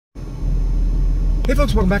Hey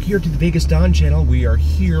folks, welcome back here to the Vegas Don channel. We are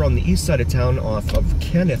here on the east side of town off of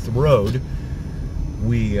Kenneth Road.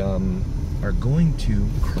 We are going to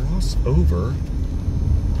cross over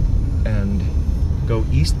and go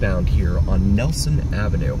eastbound here on Nelson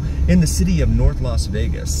Avenue in the city of North Las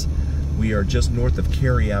Vegas. We are just north of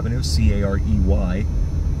Carey Avenue, C-A-R-E-Y.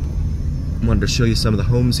 Wanted to show you some of the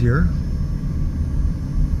homes here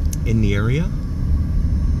in the area.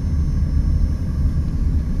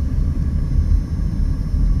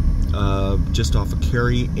 Just off of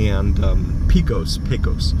Carey and Pecos.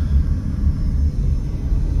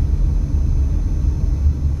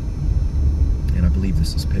 And I believe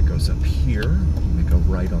this is Pecos up here. Let me go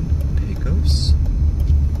right on Pecos.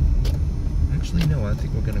 Actually, no, I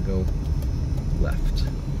think we're gonna go left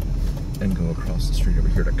and go across the street over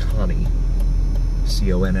here to Connie.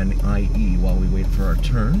 C-O-N-N-I-E while we wait for our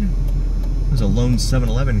turn. There's a lone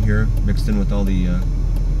 7-Eleven here mixed in with all the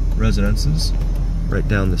residences right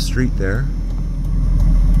down the street there.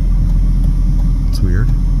 It's weird.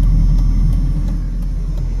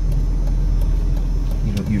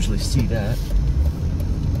 You don't usually see that.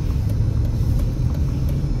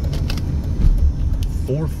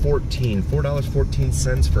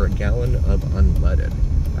 $4.14 for a gallon of unleaded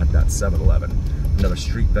at that 7-Eleven. Another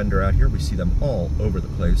street vendor out here. We see them all over the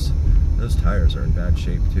place. Those tires are in bad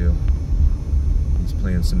shape too. He's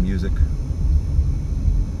playing some music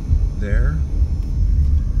there.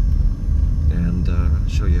 And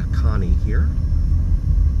show you Connie here.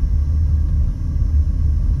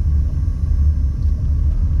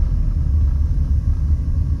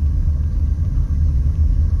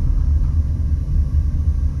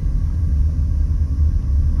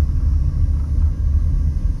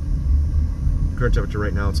 Current temperature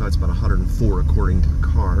right now outside is about 104 according to the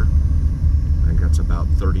car. I think that's about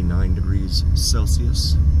 39 degrees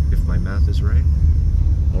Celsius, if my math is right,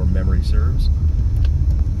 or memory serves.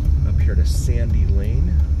 Up here to Sandy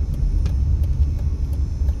Lane.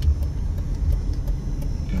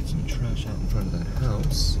 Got some trash out in front of that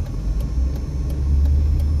house.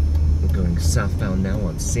 We're going southbound now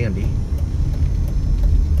on Sandy.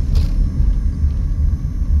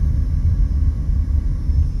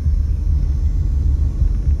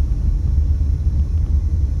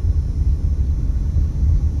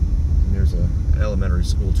 Elementary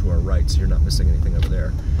school to our right, so you're not missing anything over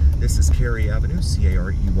there. This is Carey Avenue,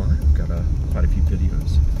 C-A-R-E-Y. We've got quite a few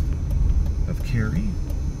videos of Carey.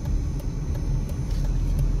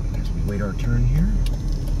 As we wait our turn here.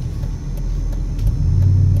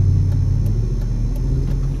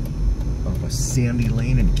 Off of Sandy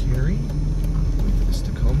Lane in Carey. Wait for this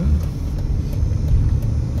Tacoma.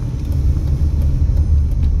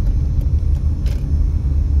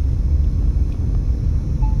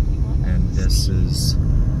 This is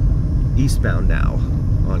eastbound now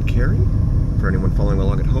on Carey, for anyone following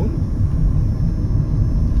along at home.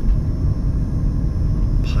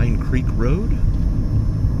 Pine Creek Road.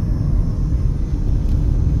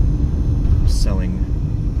 Selling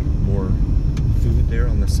more food there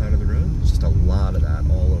on the side of the road. There's just a lot of that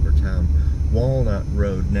all over town. Walnut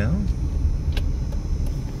Road now.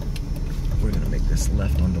 We're going to make this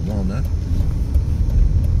left onto Walnut.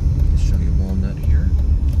 Let's show you Walnut here.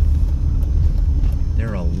 There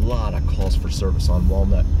are a lot of calls for service on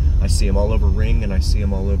Walnut. I see them all over Ring, and I see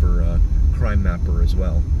them all over Crime Mapper as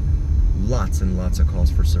well. Lots and lots of calls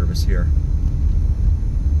for service here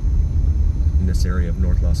in this area of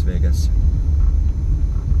North Las Vegas.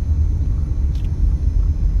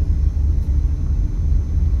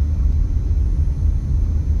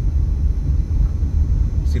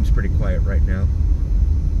 Seems pretty quiet right now.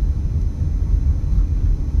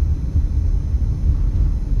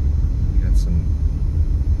 Got some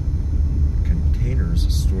containers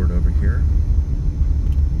stored over here.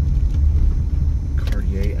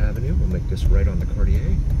 Cartier Avenue. We'll make this right onto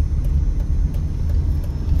Cartier.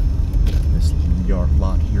 This yard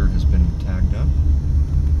lot here has been tagged up.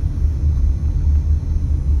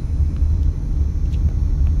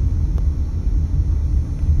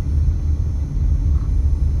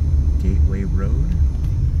 Gateway Road.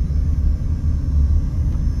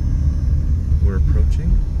 We're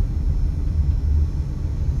approaching.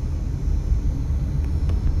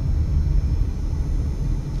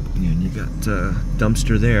 And you got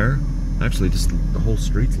dumpster there. Actually, just the whole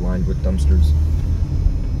street's lined with dumpsters.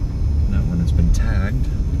 And that one has been tagged.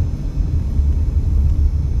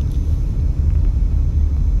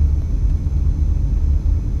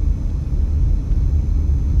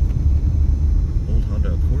 Old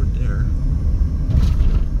Honda Accord there.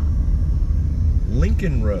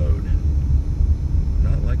 Lincoln Road.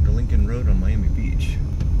 Not like the Lincoln Road on Miami Beach.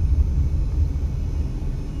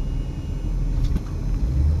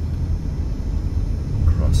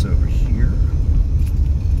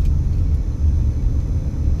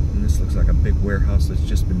 house that's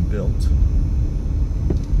just been built.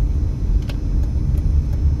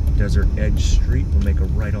 Desert Edge Street. We'll make a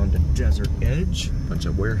right onto Desert Edge. Bunch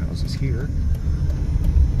of warehouses here.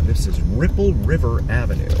 This is Ripple River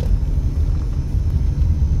Avenue.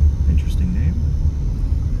 Interesting name.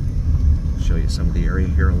 I'll show you some of the area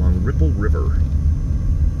here along Ripple River.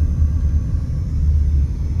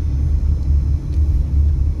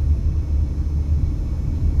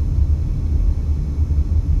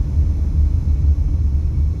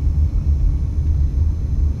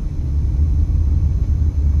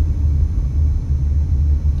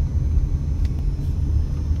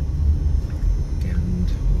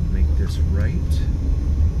 Right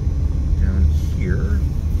down here,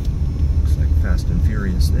 looks like Fast and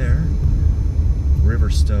Furious there,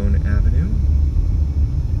 Riverstone Avenue,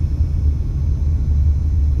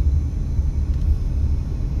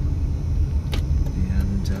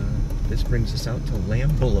 and this brings us out to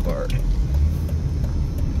Lamb Boulevard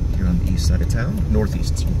here on the east side of town,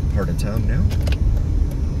 northeast part of town now.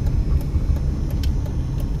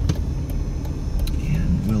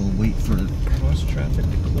 And we'll wait for cross traffic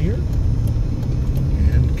to clear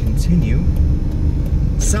and continue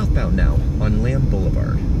southbound now on Lamb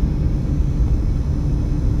Boulevard.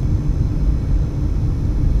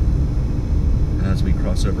 As we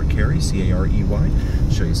cross over Carey, C-A-R-E-Y,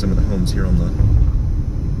 show you some of the homes here on the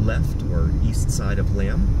left or east side of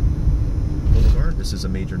Lamb Boulevard. This is a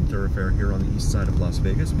major thoroughfare here on the east side of Las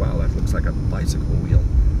Vegas. Wow, that looks like a bicycle wheel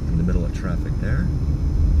in the middle of traffic there.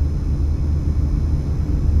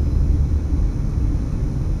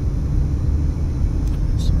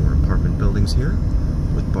 Apartment buildings here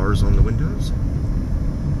with bars on the windows.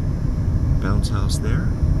 Bounce house there.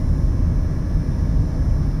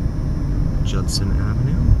 Judson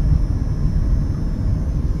Avenue.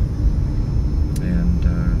 And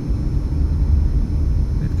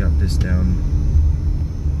they've got this down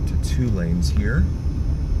to 2 lanes here.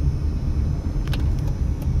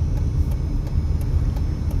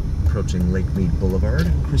 Approaching Lake Mead Boulevard.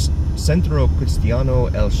 Centro Cristiano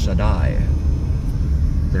El Shaddai.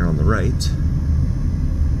 There on the right,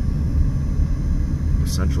 the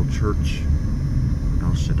Central Church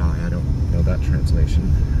El Shaddai. I don't know that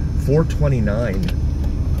translation.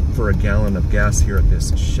 $4.29 for a gallon of gas here at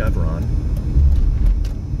this Chevron.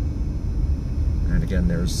 And again,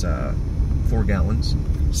 there's 4 gallons.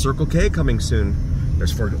 Circle K coming soon.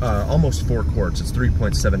 There's almost 4 quarts. It's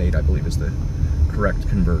 3.78, I believe, is the correct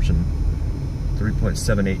conversion.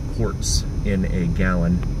 3.78 quarts in a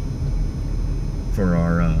gallon for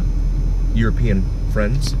our European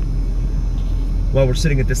friends. While we're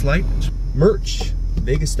sitting at this light, merch,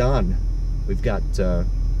 Vegas Don. We've got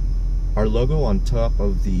our logo on top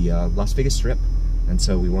of the Las Vegas Strip, and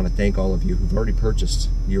so we want to thank all of you who've already purchased.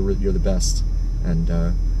 You're the best, and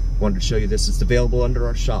wanted to show you this. It's available under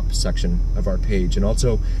our shop section of our page, and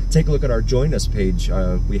also take a look at our Join Us page.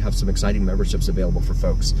 We have some exciting memberships available for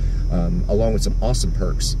folks, along with some awesome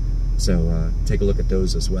perks, so take a look at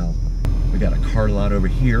those as well. We got a car lot over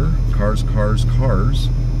here. Cars,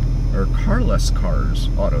 or carless cars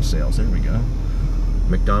auto sales. There we go.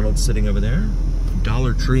 McDonald's sitting over there.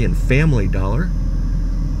 Dollar Tree and Family Dollar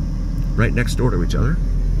right next door to each other.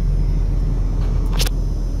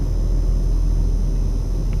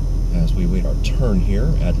 As we wait our turn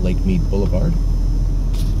here at Lake Mead Boulevard.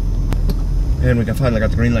 And we finally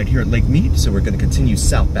got the green light here at Lake Mead, so we're going to continue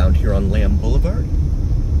southbound here on Lamb Boulevard.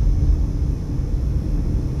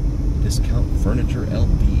 Discount Furniture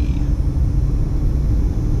LB.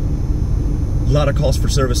 A lot of calls for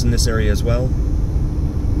service in this area as well.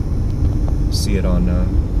 See it on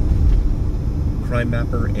Crime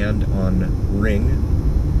Mapper and on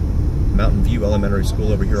Ring. Mountain View Elementary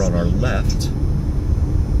School over here on our left.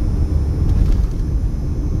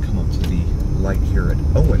 Come up to the light here at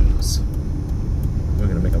Owens. We're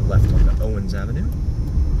going to make a left onto Owens Avenue,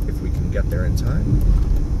 if we can get there in time.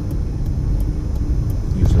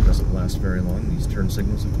 Usually doesn't last very long, these turn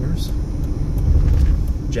signals, of course.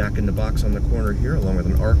 Jack in the Box on the corner here, along with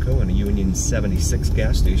an Arco and a Union 76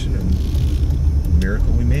 gas station, and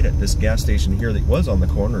miracle we made it. This gas station here that was on the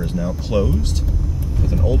corner is now closed,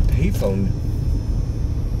 with an old payphone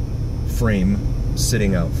frame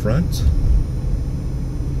sitting out front.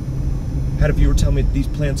 Had a viewer tell me these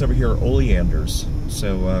plants over here are oleanders,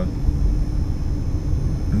 so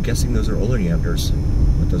I'm guessing those are oleanders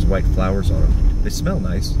with those white flowers on them. They smell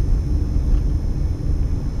nice.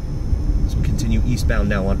 So we continue eastbound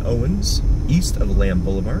now on Owens, east of Lamb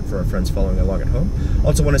Boulevard for our friends following along at home.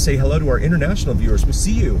 Also want to say hello to our international viewers. We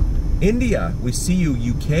see you, India. We see you,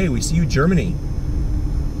 UK. We see you, Germany.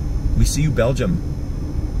 We see you, Belgium.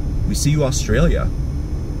 We see you, Australia.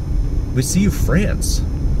 We see you, France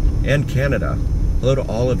and Canada. Hello to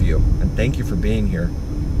all of you, and thank you for being here.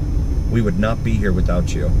 We would not be here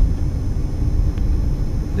without you.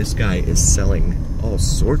 This guy is selling all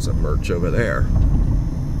sorts of merch over there.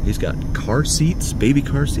 He's got car seats, baby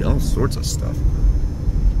car seats, all sorts of stuff.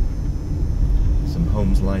 Some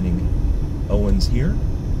homes lining Owens here,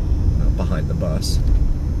 behind the bus.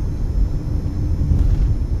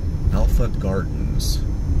 Alpha Gardens.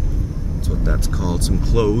 That's what that's called. Some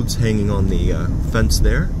clothes hanging on the fence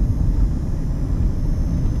there.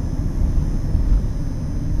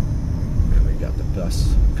 And we got the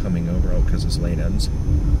bus coming over, oh, because this lane ends.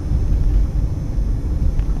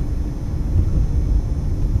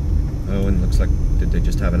 Oh, and it looks like, did they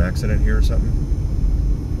just have an accident here or something? I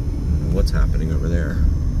don't know what's happening over there.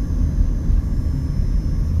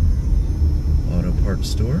 Auto parts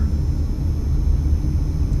store.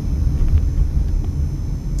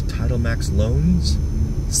 Title Max Loans,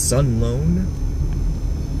 Sun Loan,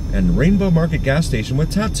 and Rainbow Market gas station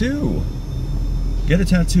with tattoo. Get a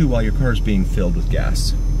tattoo while your car is being filled with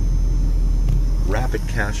gas. Rapid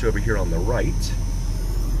Cash over here on the right.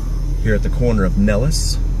 Here at the corner of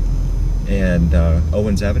Nellis and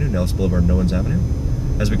Owens Avenue, Nellis Boulevard and Owens Avenue.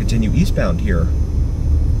 As we continue eastbound here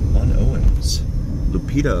on Owens.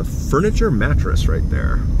 Lupita Furniture Mattress right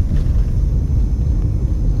there.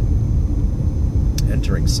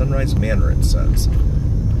 Entering Sunrise Manor, it says.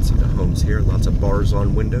 See the homes here, lots of bars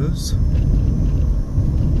on windows.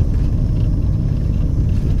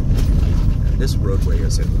 And this roadway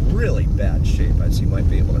is in really bad shape, as you might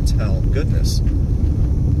be able to tell. Goodness.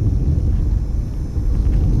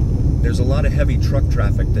 There's a lot of heavy truck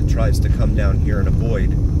traffic that tries to come down here and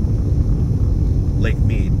avoid Lake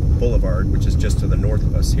Mead Boulevard, which is just to the north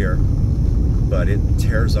of us here, but it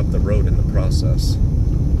tears up the road in the process.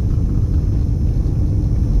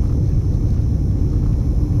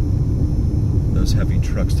 Those heavy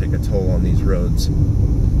trucks take a toll on these roads.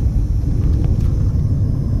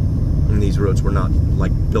 And these roads were not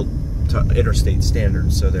like built to interstate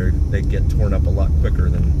standards, so they get torn up a lot quicker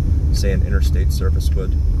than, say, an interstate surface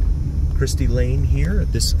would. Christie Lane here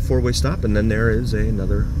at this four-way stop, and then there is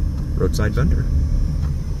another roadside vendor.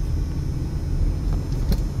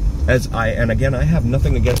 And again, I have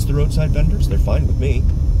nothing against the roadside vendors. They're fine with me.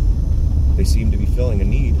 They seem to be filling a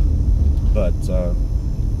need, but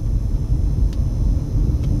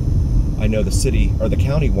I know the city or the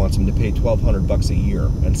county wants them to pay $1,200 a year,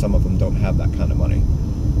 and some of them don't have that kind of money.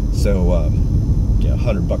 So, yeah,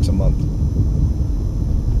 $100 a month.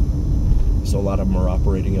 So a lot of them are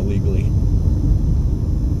operating illegally.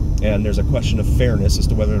 And there's a question of fairness as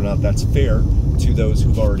to whether or not that's fair to those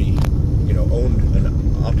who've already, you know, owned and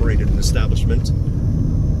operated an establishment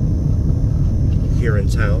here in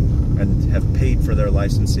town and have paid for their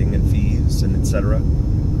licensing and fees and etc.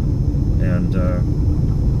 And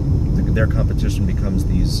their competition becomes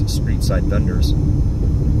these street side vendors.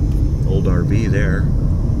 Old RV there.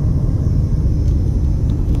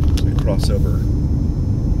 So we cross over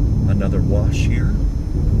another wash here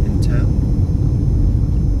in town.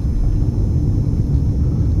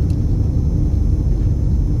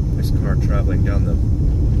 This car traveling down the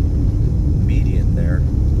median there,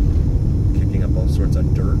 kicking up all sorts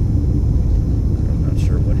of dirt. I'm not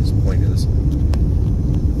sure what his point is.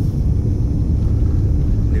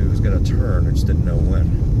 Knew he was going to turn, I just didn't know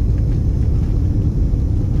when.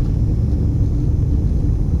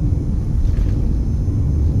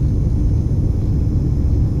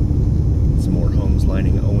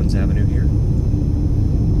 Lining Owens Avenue here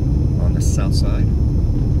on the south side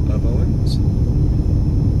of Owens.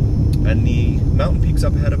 And the mountain peaks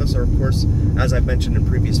up ahead of us are, of course, as I've mentioned in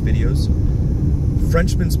previous videos,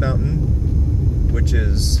 Frenchman's Mountain, which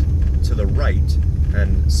is to the right,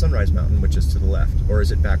 and Sunrise Mountain, which is to the left. Or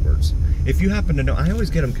is it backwards? If you happen to know, I always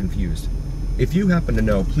get them confused. If you happen to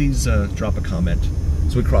know, please drop a comment.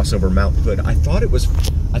 So we cross over Mount Hood. I thought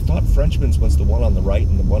Frenchman's was the one on the right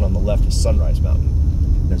and the one on the left is Sunrise Mountain.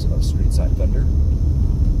 There's another street side vendor.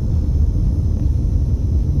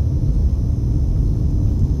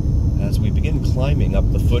 As we begin climbing up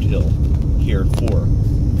the foothill here for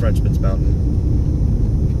Frenchman's Mountain.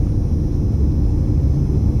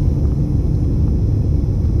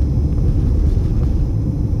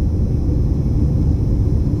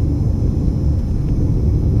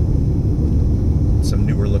 Some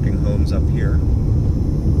newer looking homes up here.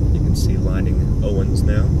 You can see lining Owens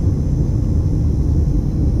now.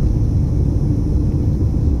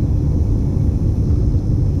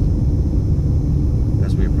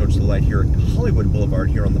 As we approach the light here at Hollywood Boulevard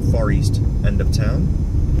here on the far east end of town.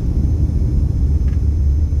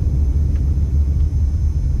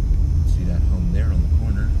 See that home there on the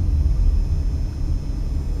corner.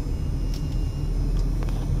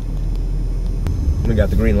 We got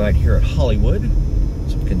the green light here at Hollywood.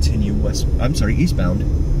 So we continue eastbound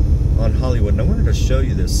on Hollywood. And I wanted to show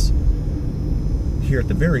you this here at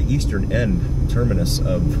the very eastern end terminus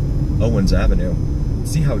of Owens Avenue.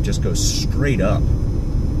 See how it just goes straight up.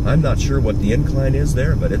 I'm not sure what the incline is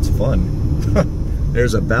there, but it's fun.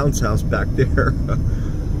 There's a bounce house back there.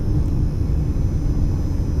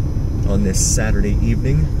 On this Saturday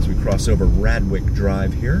evening as we cross over Radwick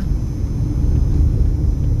Drive here.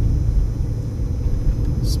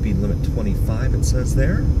 Speed limit 25 it says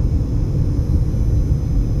there.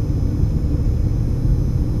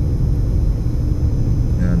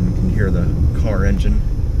 And we can hear the car engine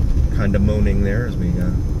kind of moaning there as we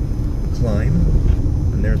climb.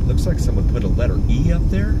 And there it looks like someone put a letter E up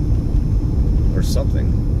there or something.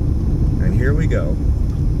 And here we go.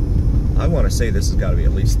 I want to say this has got to be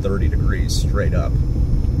at least 30 degrees straight up.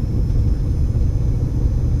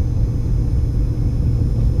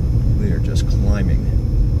 We are just climbing.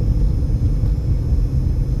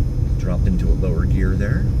 Dropped into a lower gear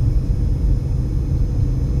there.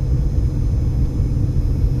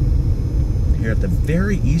 Here at the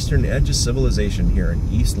very eastern edge of civilization here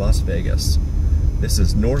in East Las Vegas. This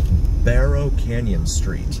is North Barrow Canyon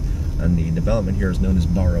Street, and the development here is known as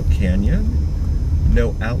Barrow Canyon.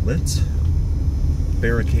 No outlets,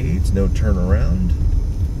 barricades, no turnaround.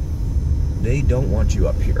 They don't want you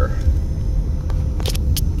up here.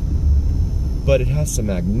 But it has some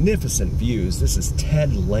magnificent views. This is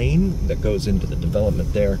Ted Lane that goes into the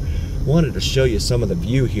development there. Wanted to show you some of the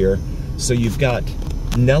view here. So you've got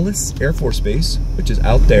Nellis Air Force Base, which is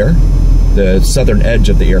out there. The southern edge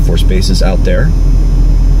of the Air Force Base is out there.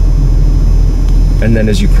 And then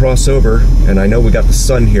as you cross over, and I know we got the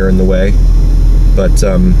sun here in the way, but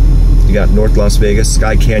you got North Las Vegas,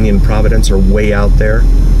 Sky Canyon, Providence are way out there.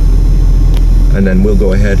 And then we'll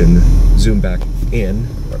go ahead and zoom back in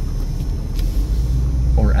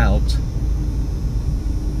or out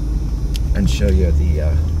and show you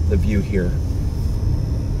the view here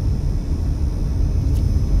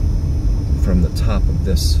from the top of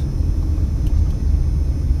this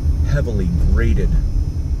heavily graded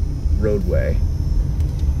roadway.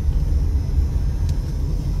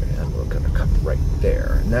 And we're gonna come right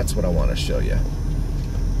there, and that's what I want to show you.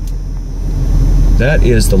 That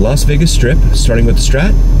is the Las Vegas Strip, starting with the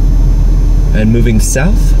Strat and moving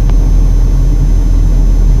south.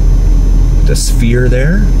 The Sphere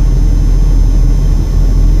there,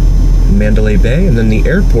 Mandalay Bay, and then the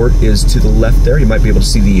airport is to the left there. You might be able to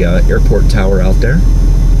see the airport tower out there.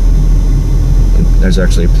 And there's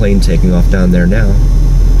actually a plane taking off down there now.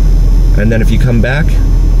 And then if you come back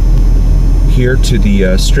here to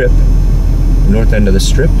the Strip, north end of the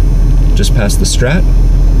Strip, just past the Strat,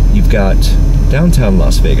 you've got downtown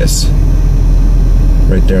Las Vegas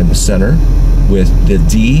right there in the center, with the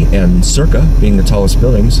D and Circa being the tallest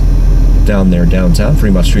buildings down there downtown.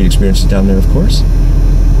 Fremont Street Experience is down there, of course.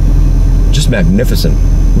 Just magnificent.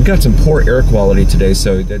 We've got some poor air quality today,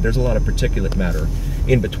 so there's a lot of particulate matter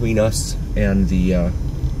in between us and the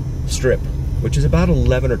Strip, which is about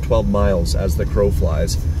 11 or 12 miles as the crow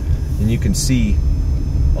flies. And you can see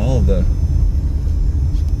all the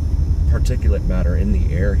particulate matter in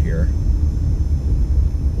the air here,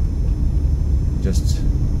 just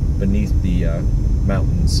beneath the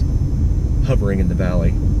mountains, hovering in the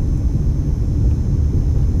valley.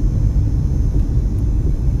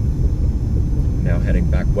 Now heading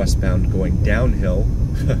back westbound, going downhill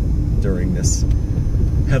during this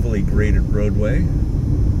heavily graded roadway.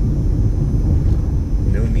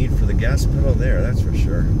 No need for the gas pedal there, that's for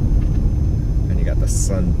sure. And you got the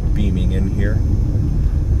sun beaming in here.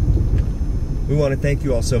 We want to thank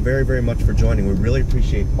you all so very, very much for joining. We really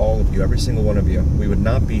appreciate all of you, every single one of you. We would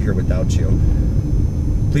not be here without you.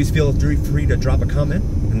 Please feel free to drop a comment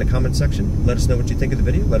in the comment section. Let us know what you think of the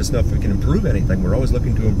video. Let us know if we can improve anything. We're always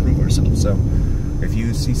looking to improve ourselves. So if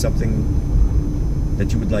you see something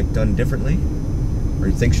that you would like done differently, or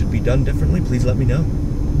you think should be done differently, please let me know.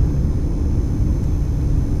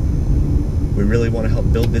 We really want to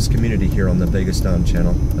help build this community here on the Vegas Don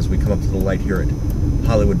channel as we come up to the light here at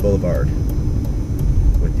Hollywood Boulevard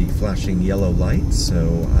with the flashing yellow light,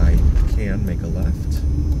 so I can make a left.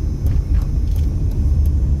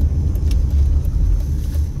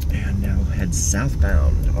 And now head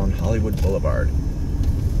southbound on Hollywood Boulevard.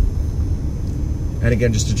 And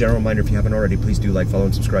again, just a general reminder, if you haven't already, please do like, follow,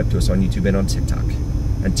 and subscribe to us on YouTube and on TikTok.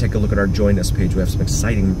 And take a look at our Join Us page. We have some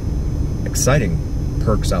exciting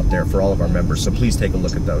perks out there for all of our members, so please take a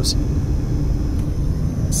look at those.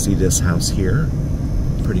 See this house here?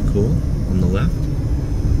 Pretty cool on the left.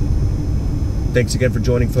 Thanks again for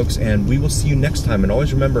joining, folks, and we will see you next time. And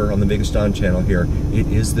always remember, on the Vegas Don channel here, it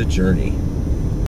is the journey.